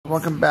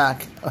Welcome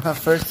back.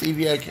 First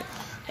Eevee,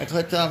 I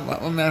clicked on when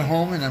I'm at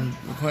home and I'm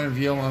recording a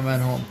video when I'm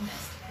at home.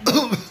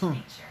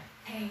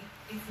 Hey,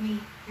 it's me,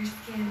 your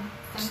skin.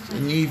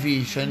 An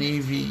Eevee, shiny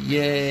Eevee,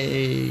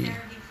 yay!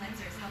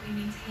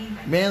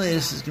 Mainly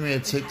this is going to be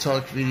a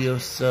TikTok video,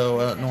 so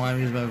I don't know why I'm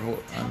using my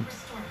voice.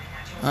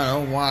 I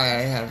don't know why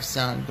I have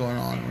sound going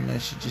on when I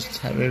should just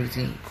have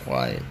everything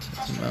quiet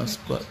as a mouse,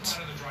 but...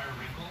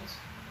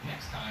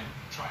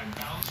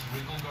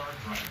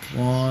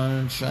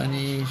 One,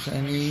 shiny.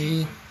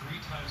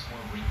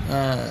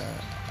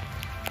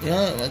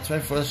 Yeah, that's my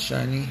first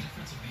shiny.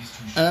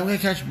 And I'm going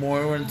to catch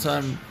more once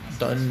I'm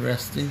done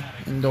resting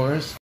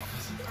indoors.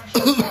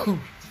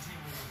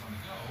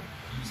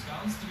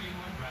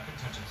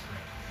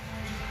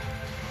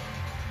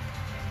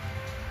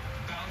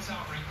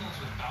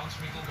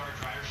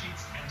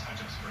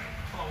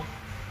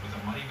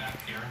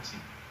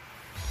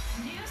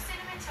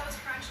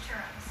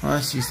 I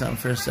want to see something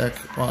for a sec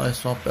while I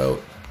swap out.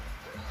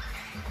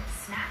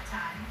 Snack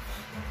time.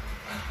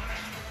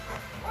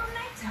 Or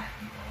nighttime.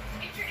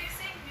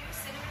 Introducing new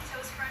Cinnamon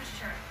Toast Crunch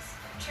Churros.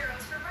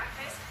 Churros for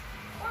breakfast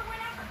or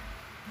whenever.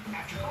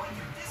 After going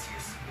through this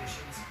year's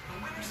submissions,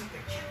 the winners of the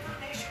Kid Food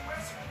Nation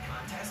Recipe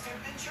Contest have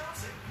been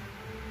chosen.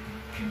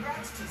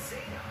 Congrats to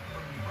Zayna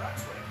from New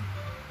Brunswick,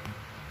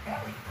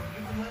 Ellie from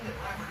Newfoundland and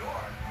Labrador,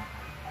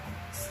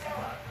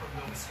 Stella from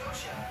Nova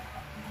Scotia,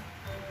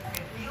 and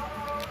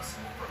Fiona Rose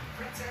from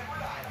Prince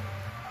Edward Island.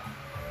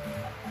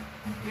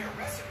 Their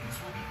recipes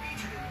will be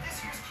featured in this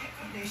year's Kid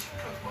Food Nation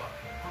Cookbook.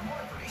 For more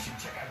information,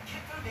 check out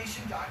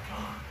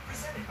kidfoodnation.com.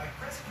 Presented by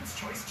President's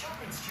Choice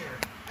Children's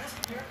Charity. Ask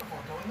a parent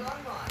before going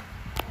online.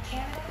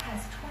 Canada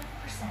has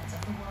 20%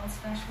 of the world's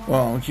freshwater.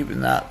 Well, I'm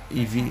keeping that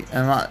Eevee.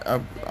 I'm not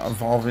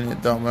evolving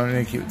it though, but I'm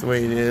going to keep it the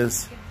way it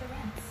is.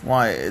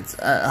 Why? It's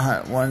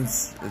at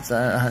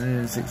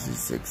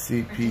 166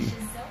 CP.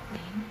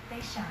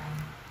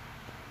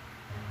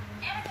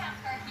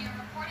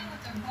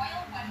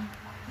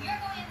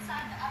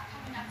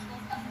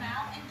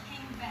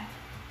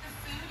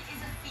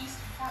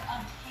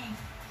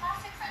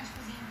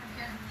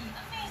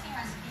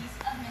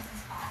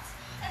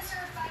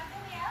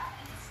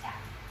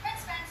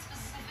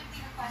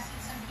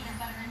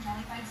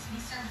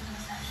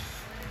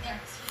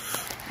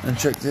 And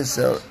check this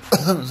out.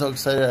 I'm so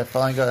excited I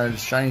finally got a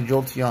shiny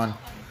Jolteon.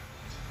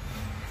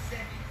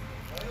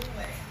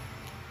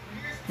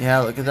 Yeah,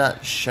 look at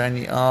that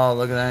shiny. Oh,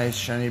 look at that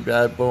shiny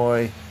bad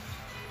boy.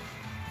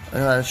 Look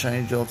at that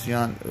shiny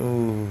Jolteon.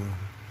 Ooh.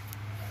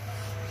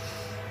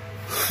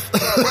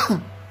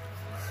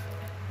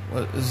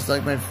 What this is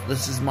like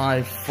this is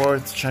my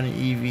fourth shiny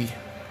Eevee.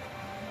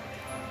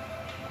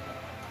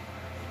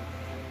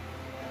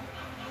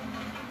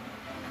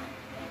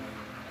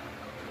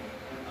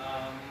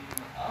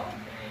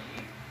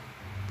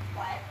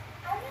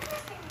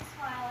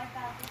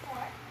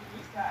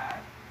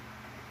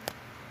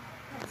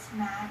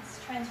 Max,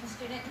 transfer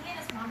student. He and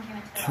his mom came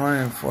into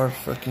 24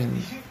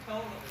 freaking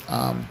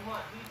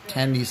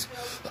candies.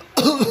 Finish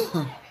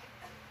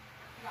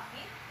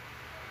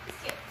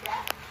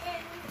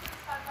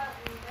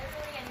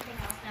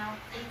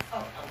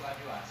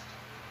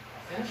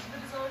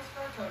the designs for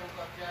our totem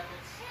club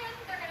jackets. And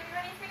they're going to be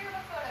ready for your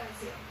book photos.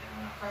 Yeah,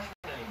 we're not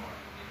freshmen anymore.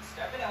 We need to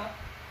step it up,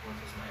 which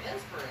is my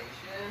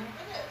inspiration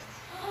for this.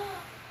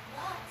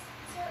 Lots.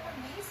 These are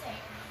amazing.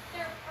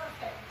 They're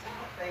perfect.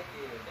 Oh, thank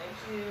you,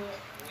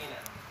 Nina.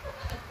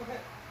 That's so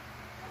great.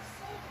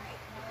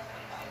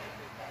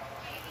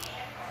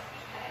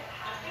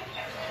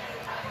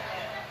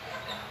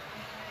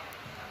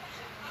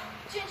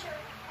 Ginger,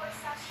 we're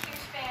such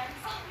huge fans.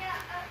 Oh, yeah.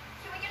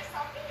 Can we get a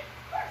selfie?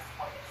 Of course.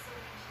 Oh,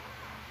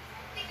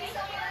 thank you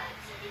so much.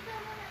 Thank you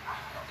so much.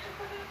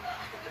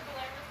 The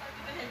glamorous life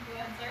of an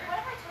influencer. What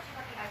if I told you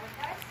about the eyeward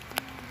guys?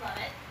 Love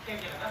it.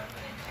 Can't get enough of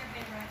it. It's your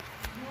favorite.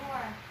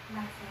 Your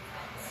my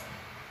favorites.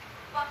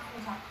 Welcome to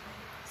the talk.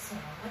 So,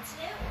 what's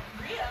new?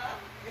 Rita,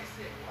 yes,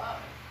 it was.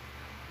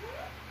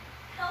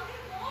 Tell me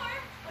more.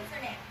 What's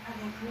her name? Are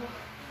they cool?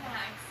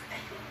 Max.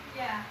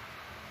 Yeah,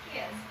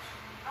 he is.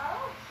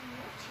 Oh, he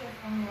moved here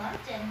from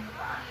London.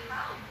 Huh,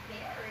 how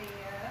very.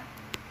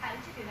 How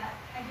did you do that?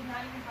 I did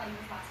not even tell you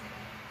his last name.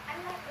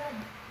 I'm not good.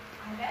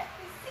 I bet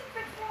his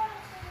secret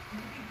royalty.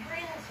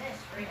 Great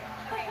assist, Rita.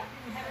 Okay,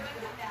 everyone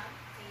calm down,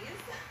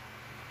 please.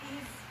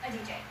 He's a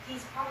DJ.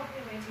 He's probably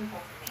way too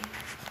cool for me.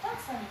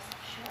 Don't sell yourself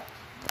short.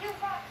 You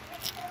rock.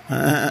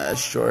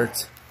 Short.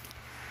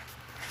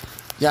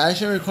 Yeah, I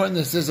should be recording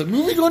this. There's a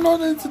movie going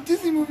on, and it's a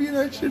Disney movie, and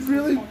I should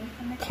really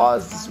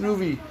pause this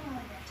movie.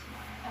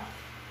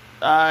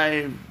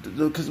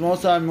 Because most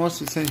of the time I'm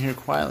mostly sitting here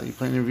quietly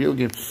playing a video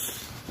game.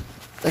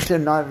 I should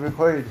have not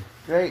recorded.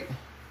 Great.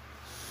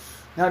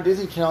 Now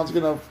Disney Channel's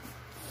gonna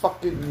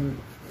fucking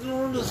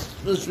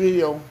this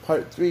video,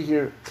 part 3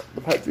 here,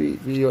 the part 3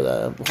 video that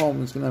I have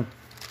home is gonna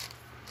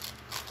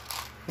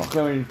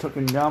fucking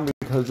taken down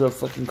because of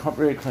fucking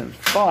copyright claims.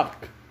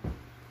 Fuck.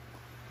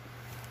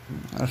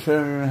 I should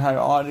have even had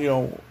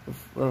audio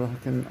if I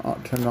can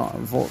turn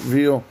on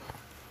video.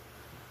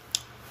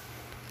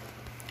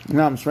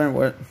 Now I'm swearing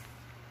what?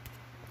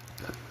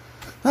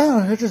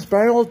 Oh, it just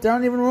spiraled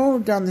down, even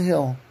rolled down the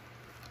hill.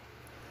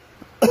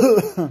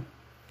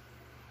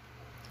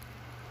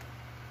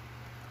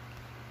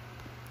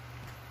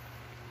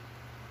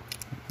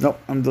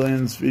 Nope, I'm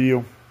deleting this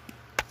video.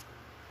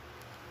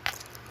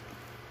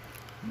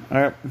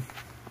 Alright.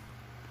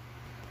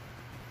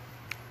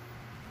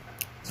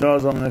 So I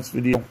was on the next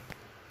video.